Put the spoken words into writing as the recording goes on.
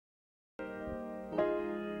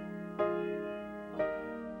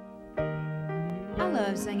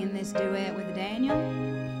love singing this duet with Daniel.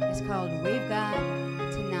 It's called We've Got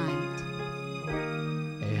Tonight.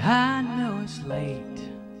 Hey, I know it's late,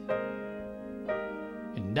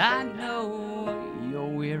 and I know you're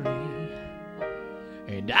weary,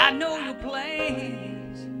 and I know your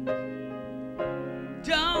plans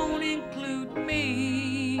don't include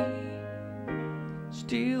me.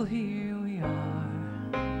 Still here we are,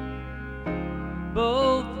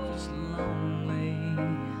 both of us lonely,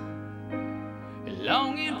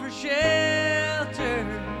 longing for shelter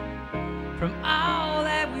from all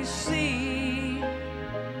that we see.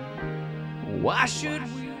 Why should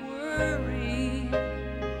we worry?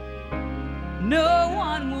 No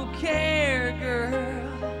one will care,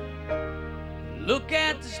 girl. Look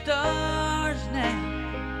at the stars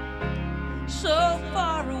now, so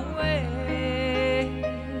far away.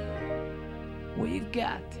 We've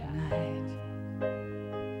got tonight.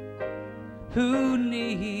 Who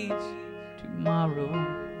needs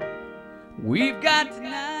tomorrow? We've got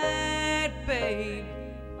tonight, babe.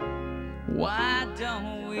 Why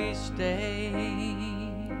don't we stay?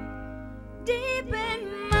 Deep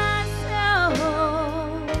in my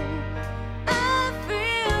soul, I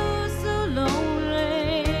feel so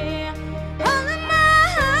lonely. All of my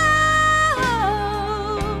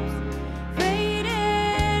hopes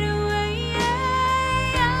faded away.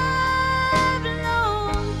 I've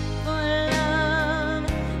longed for love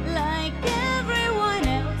like everyone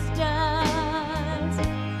else does.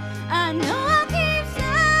 I know I'll keep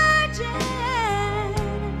searching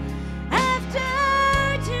after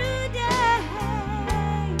today.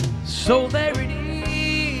 So there it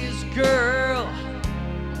is, girl.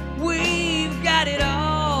 We've got it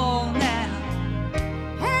all now.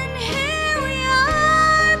 And here we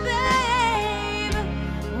are, babe.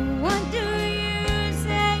 What do you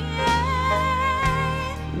say?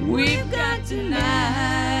 We've got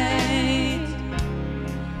tonight.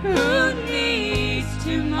 Who needs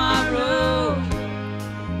tomorrow?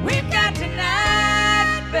 We've got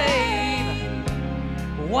tonight, babe.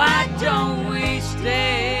 Why don't we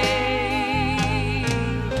stay?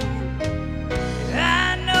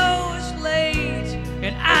 I know it's late,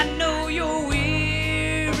 and I know you're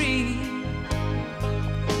weary,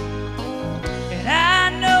 and I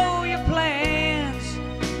know your plans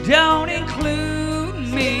don't include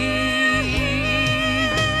me.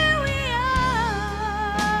 Here we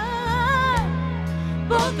are,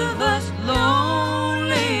 Both of us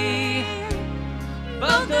lonely,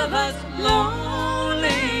 both of us lonely.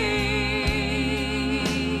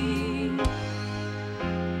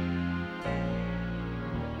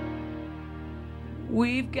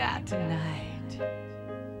 We've got tonight.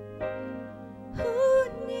 who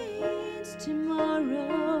needs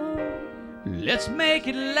tomorrow? Let's make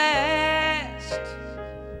it last.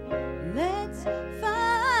 Let's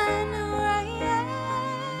find a way.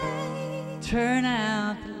 Turn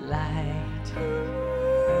out the light.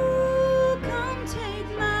 Ooh, come take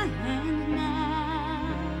my hand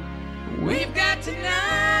now. We've got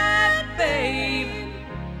tonight, babe.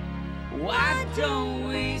 Why don't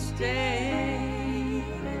we stay?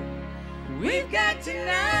 We've got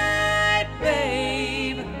tonight.